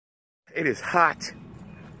It is hot,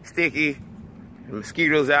 sticky, and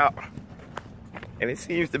mosquitoes out, and it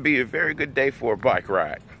seems to be a very good day for a bike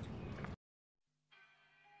ride.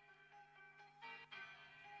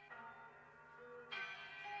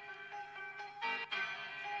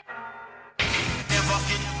 Never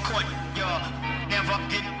get caught, yeah. Never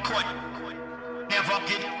get caught. Never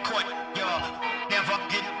get caught, yeah. Never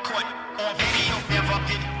get caught on video. Never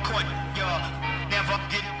get caught, yeah. Never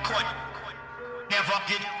get caught. Never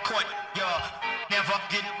get caught, yeah. Never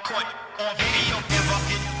get caught on video. Never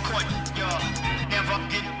get caught, yeah. Never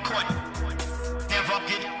get caught. Never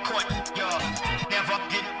get caught, yeah. Never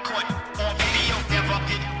get caught on video. Never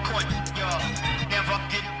get caught, yeah. Never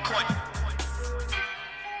get caught.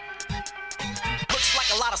 Looks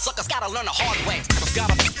like a lot of suckers gotta learn the hard way.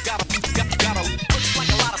 Gotta. Looks like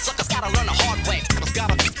a lot of suckers gotta learn the hard way.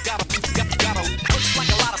 Gotta. Looks like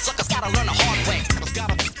a lot of suckers gotta learn the hard way.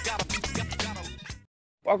 Gotta.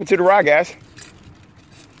 Welcome to the ride, guys.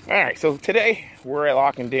 All right, so today we're at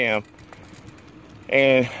Lock and Dam,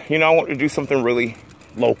 and I want to do something really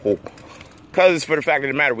local, because for the fact of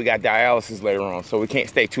the matter, we got dialysis later on, so we can't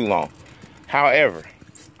stay too long. However,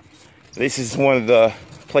 this is one of the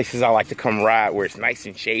places I like to come ride where it's nice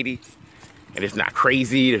and shady, and it's not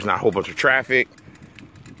crazy. There's not a whole bunch of traffic.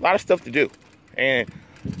 A lot of stuff to do, and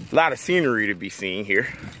a lot of scenery to be seen here.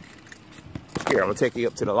 Here, I'm gonna take you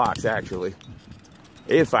up to the locks, actually.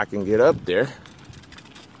 If I can get up there.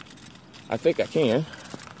 I think I can.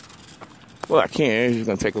 Well, I can. It's just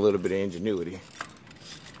gonna take a little bit of ingenuity.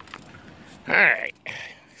 All right.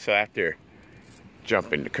 So after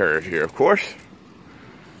jumping the curve here, of course,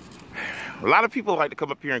 a lot of people like to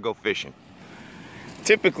come up here and go fishing.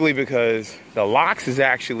 Typically because the locks is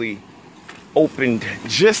actually opened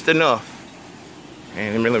just enough,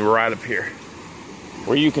 and I'm really right up here,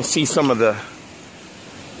 where you can see some of the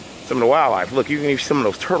wildlife. Look, you can see some of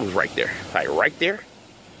those turtles right there. Like right there.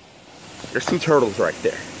 There's two turtles right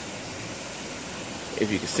there, if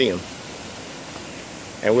you can see them.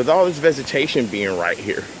 And with all this vegetation being right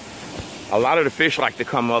here, a lot of the fish like to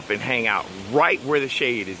come up and hang out right where the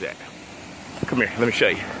shade is at. Come here, let me show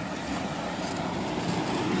you.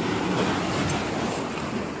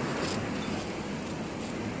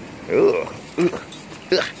 Ugh.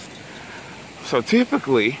 So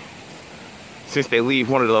typically, since they leave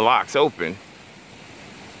one of the locks open,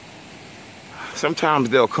 sometimes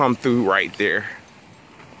they'll come through right there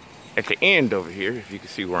at the end over here, if you can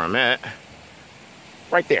see where I'm at,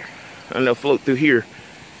 right there. And they'll float through here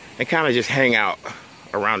and kind of just hang out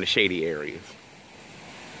around the shady areas.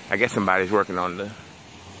 I guess somebody's working on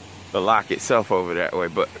the lock itself over that way,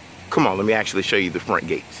 but come on, let me actually show you the front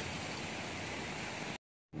gates.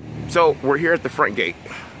 So we're here at the front gate,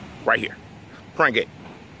 right here, front gate.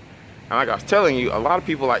 And like I was telling you, a lot of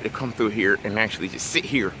people like to come through here and actually just sit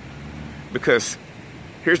here, because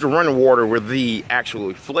here's the running water where the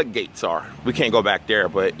actual floodgates are. We can't go back there,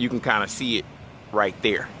 but you can kind of see it right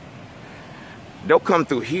there. They'll come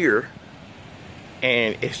through here,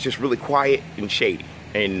 and it's just really quiet and shady.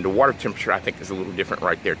 And the water temperature, I think, is a little different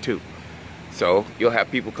right there, too. So you'll have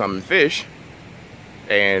people come and fish,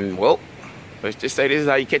 and, well, let's just say this is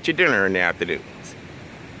how you catch your dinner in the afternoon.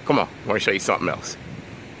 Come on, I want to show you something else.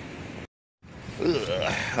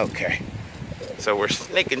 Ugh, okay. So we're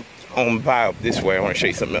snaking on by up this way. I want to show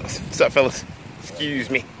you something else. What's up, fellas? Excuse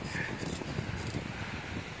me.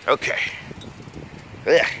 Okay.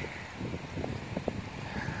 Ugh.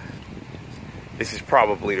 This is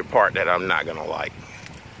probably the part that I'm not gonna like,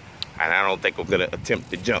 and I don't think I'm gonna attempt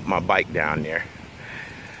to jump my bike down there.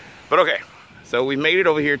 But okay, so we made it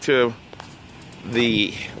over here to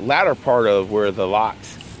the latter part of where the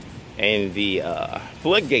locks and the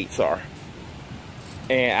floodgates are.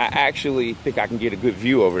 And I actually think I can get a good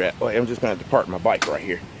view over that. I'm just gonna have to park my bike right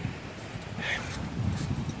here.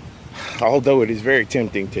 Although it is very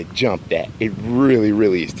tempting to jump that. It really,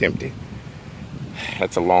 really is tempting.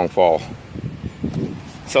 That's a long fall.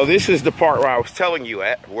 So this is the part where I was telling you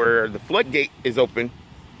at, where the floodgate is open.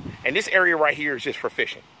 And this area right here is just for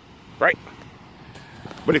fishing, right?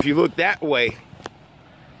 But if you look that way,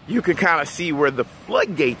 you can kind of see where the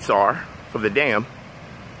floodgates are for the dam.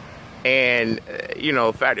 And,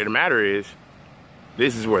 the fact of the matter is,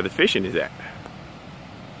 this is where the fishing is at.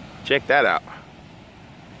 Check that out.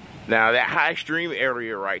 Now, that high stream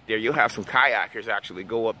area right there, you'll have some kayakers actually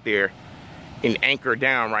go up there and anchor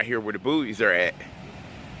down right here where the buoys are at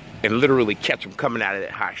and literally catch them coming out of that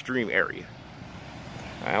high stream area.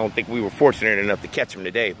 I don't think we were fortunate enough to catch them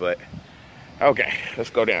today, but okay, let's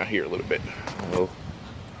go down here a little bit. Well,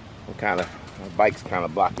 my bike's kind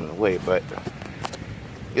of blocking the way, but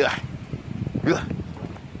yeah.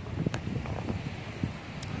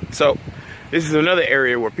 So this is another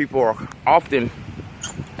area where people are often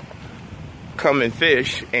come and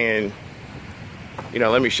fish. And you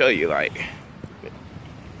know, let me show you, like,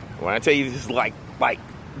 when I tell you this is like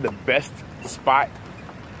the best spot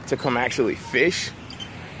to come actually fish,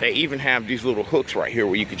 they even have these little hooks right here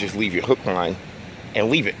where you could just leave your hook line and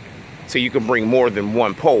leave it, so you can bring more than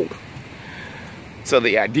one pole. So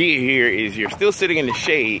the idea here is you're still sitting in the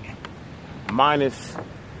shade, minus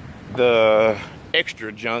the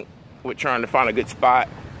extra junk with trying to find a good spot.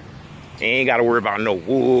 You ain't got to worry about no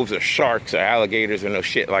wolves or sharks or alligators or no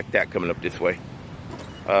shit like that coming up this way.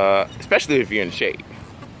 Especially if you're in the shade.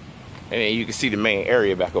 And then you can see the main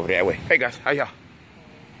area back over that way. Hey guys, how y'all?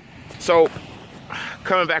 So,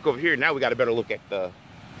 coming back over here, now we got a better look at the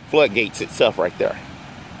floodgates itself right there.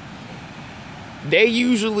 They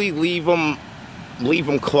usually leave them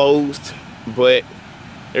closed, but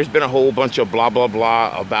there's been a whole bunch of blah blah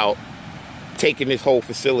blah about taking this whole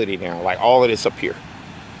facility down, like all of this up here.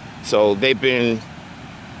 So they've been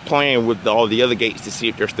playing with all the other gates to see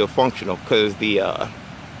if they're still functional, because the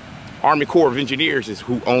Army Corps of Engineers is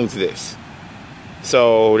who owns this.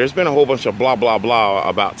 So there's been a whole bunch of blah blah blah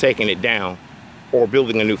about taking it down or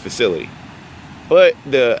building a new facility. But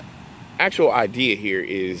the actual idea here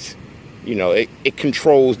is, you know, it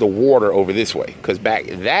controls the water over this way, because back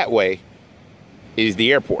that way is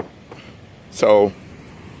the airport. So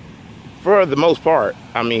for the most part,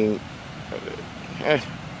 I mean,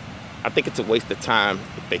 I think it's a waste of time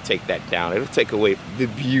if they take that down. It'll take away the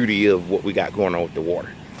beauty of what we got going on with the water.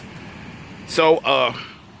 So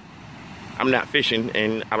I'm not fishing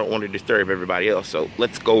and I don't want to disturb everybody else, so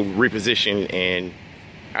let's go reposition and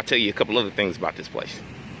I'll tell you a couple other things about this place.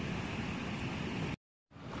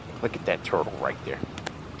 Look at that turtle right there.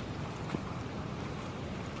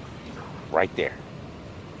 Right there.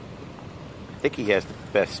 I think he has the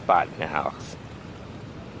best spot in the house.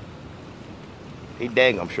 He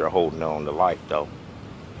dang, I'm sure, holding on to life though.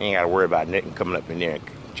 He ain't got to worry about nothing coming up in there and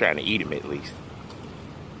trying to eat him at least.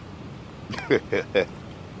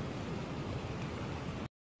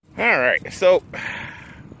 All right, so,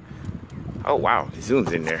 oh wow, the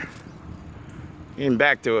zoom's in there. Getting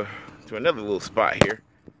back to another little spot here.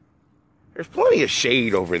 There's plenty of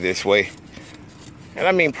shade over this way. And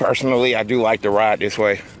I mean, personally, I do like to ride this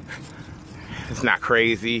way. It's not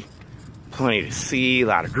crazy. Plenty to see, a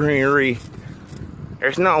lot of greenery.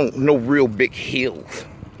 There's no real big hills.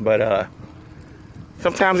 But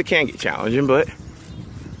sometimes it can get challenging, but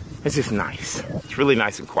it's just nice. It's really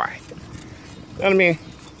nice and quiet. You know what I mean?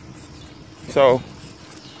 So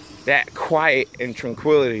that quiet and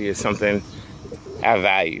tranquility is something I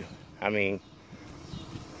value. I mean,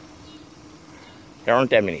 there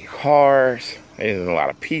aren't that many cars, there isn't a lot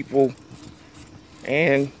of people,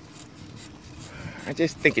 and I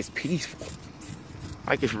just think it's peaceful.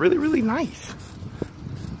 Like, it's really, really nice.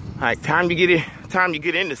 Like, time you get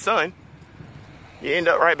in the sun, you end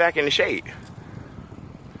up right back in the shade.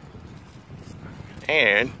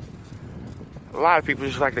 And a lot of people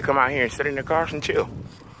just like to come out here and sit in their cars and chill.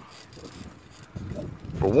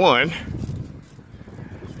 For one,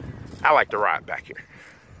 I like to ride back here.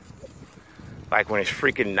 Like when it's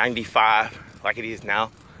freaking 95, like it is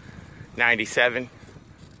now, 97,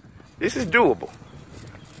 this is doable.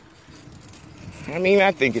 I mean,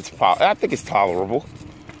 I think it's tolerable.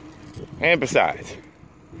 And besides,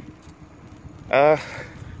 why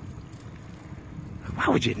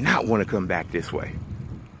would you not want to come back this way?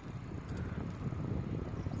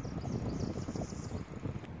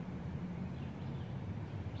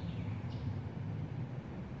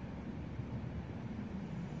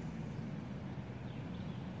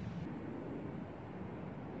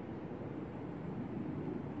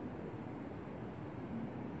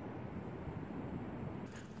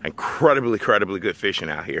 Incredibly good fishing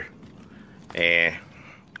out here. And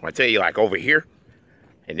I tell you, like over here,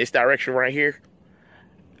 in this direction right here,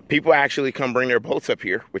 people actually come bring their boats up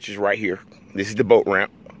here, which is right here. This is the boat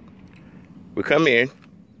ramp. We come in,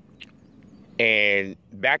 and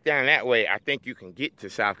back down that way, I think you can get to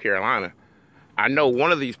South Carolina. I know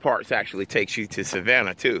one of these parts actually takes you to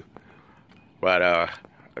Savannah too. But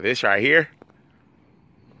this right here,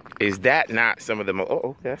 is that not some of the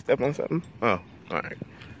oh, did I step on something? Oh, all right.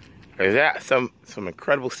 Is that some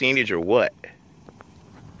incredible scenage or what?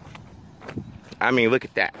 I mean, look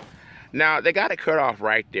at that. Now, they got it cut off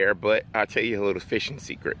right there, but I'll tell you a little fishing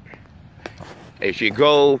secret. If you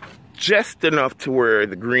go just enough to where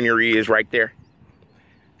the greenery is right there,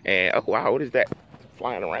 and, oh, wow, what is that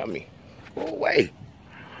flying around me? Go away.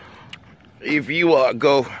 If you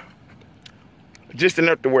go just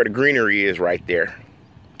enough to where the greenery is right there,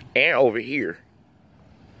 and over here,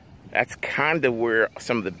 That's kind of where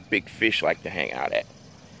some of the big fish like to hang out at.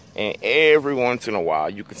 And every once in a while,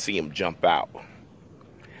 you can see them jump out.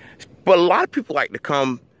 But a lot of people like to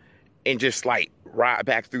come and just like ride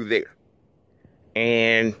back through there.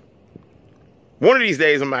 And one of these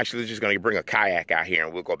days, I'm actually just going to bring a kayak out here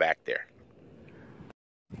and we'll go back there.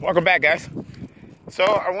 Welcome back, guys. So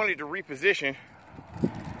I wanted to reposition.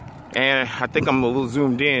 And I think I'm a little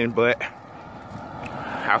zoomed in, but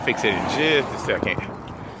I'll fix it in just a second.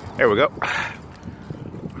 There we go.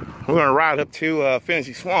 We're going to ride up to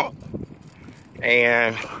Phinizy Swamp.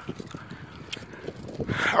 And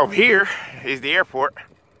over here is the airport.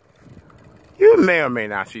 You may or may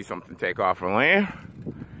not see something take off and land.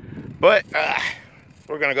 But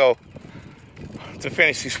we're going to go to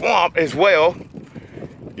Phinizy Swamp as well.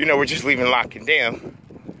 You know, we're just leaving Lock and Dam.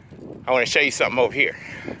 I want to show you something over here.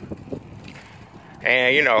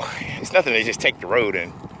 And, you know, it's nothing to just take the road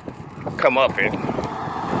and come up and...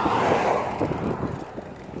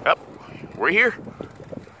 Up, we're here.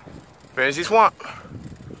 Phinizy Swamp.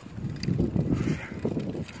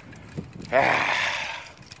 All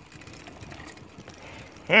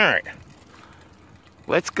right.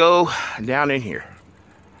 Let's go down in here.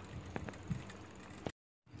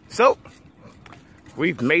 So,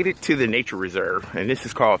 we've made it to the nature reserve, and this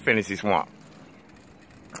is called Phinizy Swamp.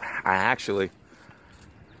 I actually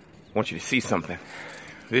want you to see something.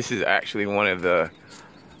 This is actually one of the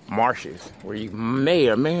marshes where you may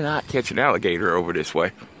or may not catch an alligator over this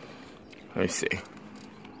way. Let me see.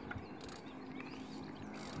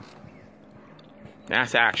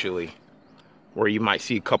 That's actually where you might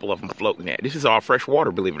see a couple of them floating at. This is all fresh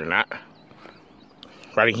water, believe it or not.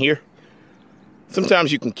 Right in here.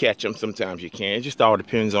 Sometimes you can catch them, sometimes you can't. It just all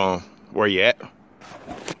depends on where you're at.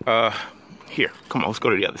 Here, come on, let's go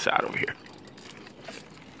to the other side over here.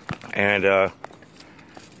 And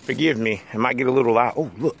forgive me, it might get a little loud. Oh,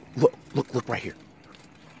 look right here.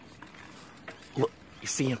 Look, you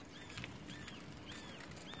see him?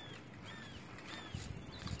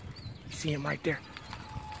 You see him right there?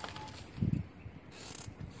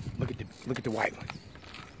 Look at the white one.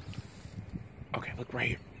 Okay, look right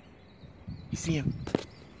here. You see him?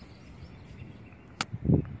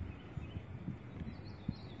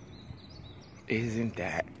 Isn't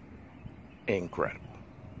that incredible?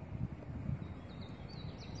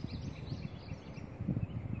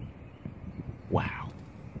 Wow.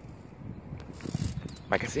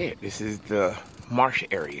 Like I said, this is the marsh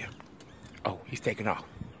area. Oh, he's taking off.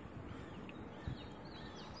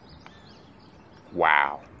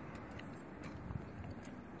 Wow.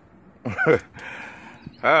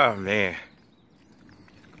 Oh man,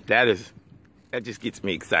 that just gets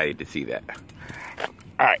me excited to see that.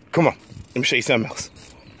 All right, come on, let me show you something else.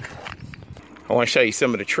 I want to show you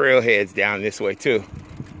some of the trailheads down this way too.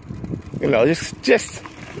 You know, just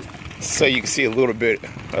so you can see a little bit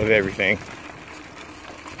of everything.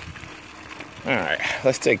 All right,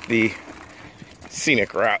 let's take the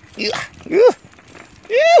scenic route.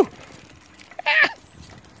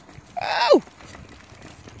 Oh,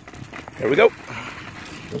 there we go.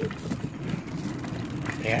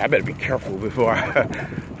 Yeah, I better be careful before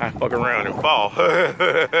I fuck around and fall.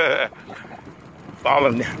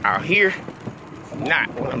 Falling out here,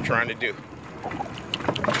 not what I'm trying to do.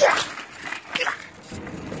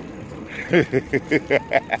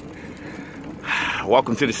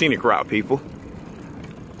 Welcome to the scenic route, people.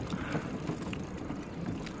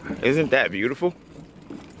 Isn't that beautiful?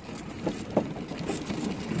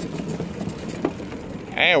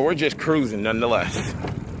 And we're just cruising nonetheless.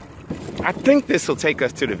 I think this will take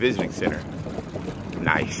us to the visiting center.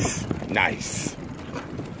 Nice, nice.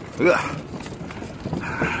 Ugh.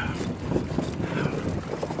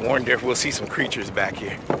 Wonder if we'll see some creatures back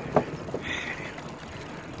here.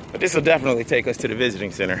 But this will definitely take us to the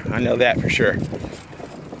visiting center. I know that for sure.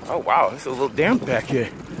 Oh wow, it's a little damp back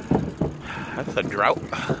here. That's a drought.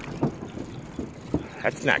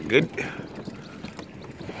 That's not good.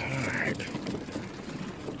 All right.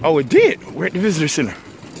 Oh, it did. We're at the visitor center.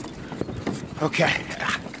 Okay.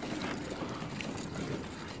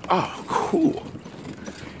 Oh, cool.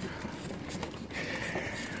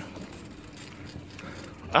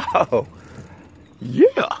 Oh,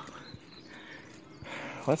 yeah.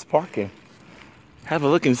 Let's park and have a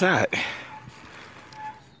look inside.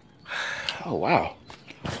 Oh, wow.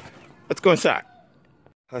 Let's go inside.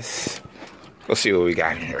 Let's go see what we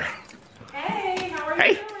got in here. Hey, how are you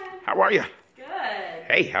Hey, doing? how are you? Good.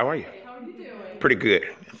 Hey, how are you? Hey, how are you doing? Pretty good.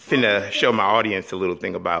 Finna show my audience a little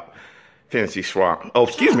thing about Phinizy Swamp. Oh,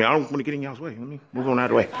 excuse me. I don't want to get in y'all's way. Let me move on out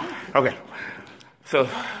of the way. Okay. So,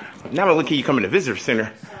 not only can you come in the visitor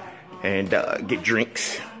center and get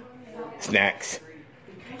drinks, snacks,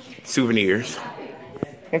 souvenirs,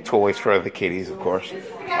 and toys for the kiddies, of course.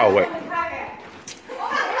 Oh, wait.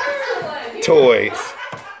 Toys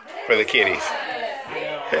for the kiddies.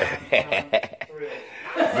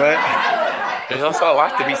 But there's also a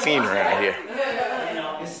lot to be seen around here.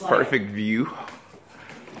 Perfect view.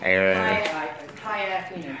 And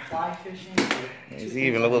kayaking and fly fishing. there's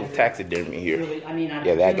even a little taxidermy here. Really, I mean,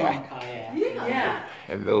 Yeah, that guy. Yeah.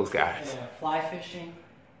 And those guys. Fly fishing.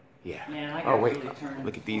 Yeah. Man, I Oh, wait. really turned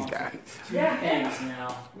Look at these guys. two things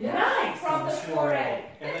now. Nice. From the forehead.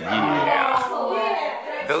 Yeah.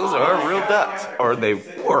 Those are real ducks. Or they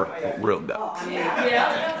were real ducks.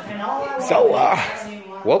 Yeah. So,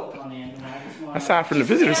 well, aside from the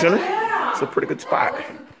visitor center, it's a pretty good spot.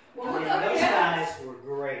 Well, look up Those here. guys were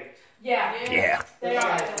great. Yeah. Yeah. They Those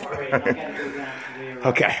are. guys were great. I gotta go down to there.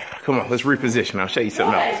 Okay, come on, let's reposition. I'll show you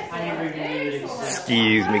something else. I never even knew it existed.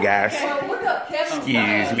 Excuse me, guys. Well, look up Kevin's Excuse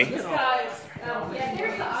guys. me. This guy's, yeah,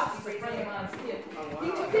 here's the Osprey from Mom's kid. He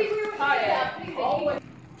took me kayak all the way.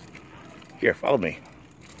 Here, follow me.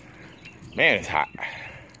 Man, it's hot.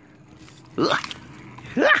 Ugh.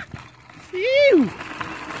 Ah. Ew.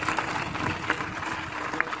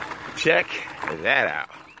 Check that out.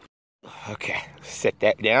 Okay, set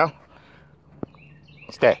that down.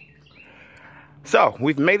 Stay. So,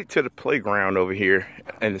 we've made it to the playground over here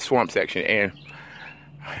in the swamp section, and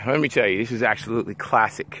let me tell you, this is absolutely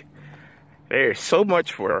classic. There's so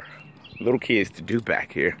much for little kids to do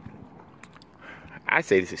back here. I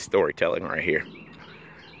say this is storytelling right here.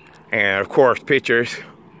 And of course, pictures,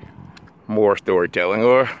 more storytelling.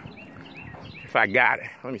 Or if I got it,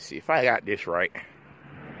 let me see, if I got this right,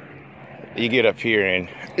 you get up here and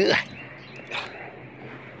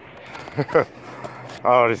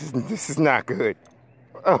oh, this is not good.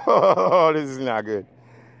 Oh, this is not good.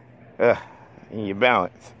 And you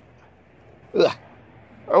balance.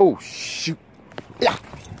 Oh shoot.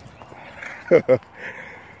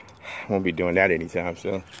 Won't be doing that anytime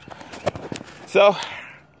soon. So,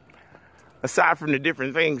 aside from the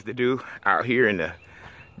different things to do out here in the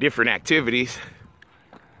different activities,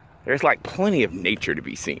 there's like plenty of nature to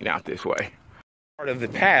be seen out this way. Part of the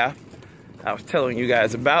path I was telling you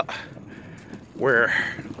guys about, where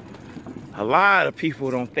a lot of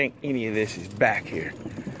people don't think any of this is back here.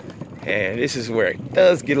 And this is where it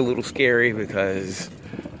does get a little scary because,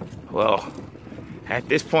 well, at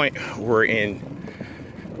this point we're in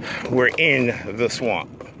the swamp.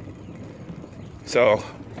 So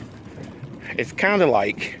it's kind of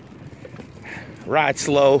like ride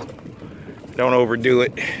slow, don't overdo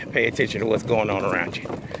it, pay attention to what's going on around you.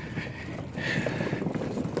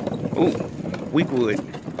 Ooh, weak wood.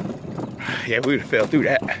 Yeah, we would have fell through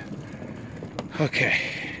that. Okay.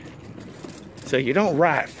 So you don't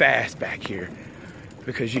ride fast back here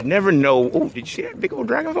because you never know. Oh, did you see that big old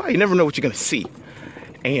dragonfly? You never know what you're gonna see.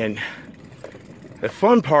 And the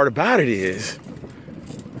fun part about it is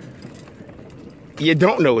you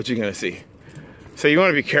don't know what you're gonna see. So you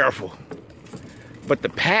wanna be careful. But the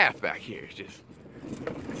path back here is just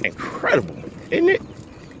incredible, isn't it?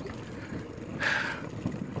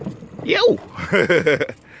 Yo!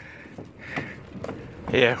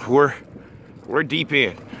 Yeah, we're deep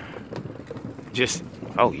in. Just,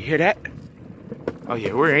 oh, you hear that? Oh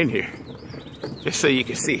yeah, we're in here. Just so you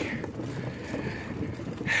can see.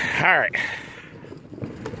 All right.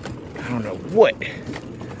 I don't know what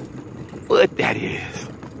that is.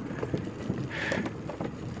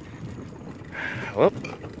 Well,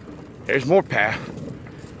 there's more path.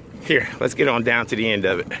 Here, let's get on down to the end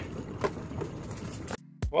of it.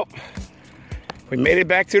 Well, we made it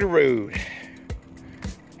back to the road.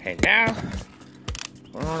 And now,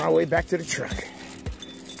 we're on our way back to the truck.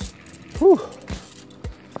 Whew.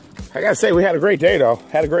 I gotta say, we had a great day though.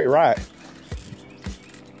 Had a great ride.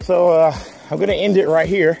 So, I'm gonna end it right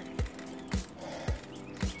here.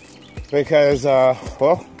 Because,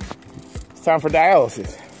 well, it's time for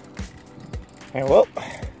dialysis. And well,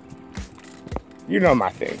 you know my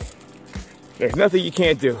thing. There's nothing you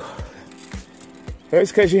can't do.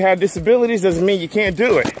 Just because you have disabilities doesn't mean you can't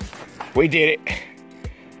do it. We did it.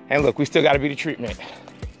 And look, we still got to be the treatment.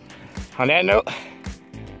 On that note,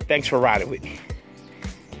 thanks for riding with me.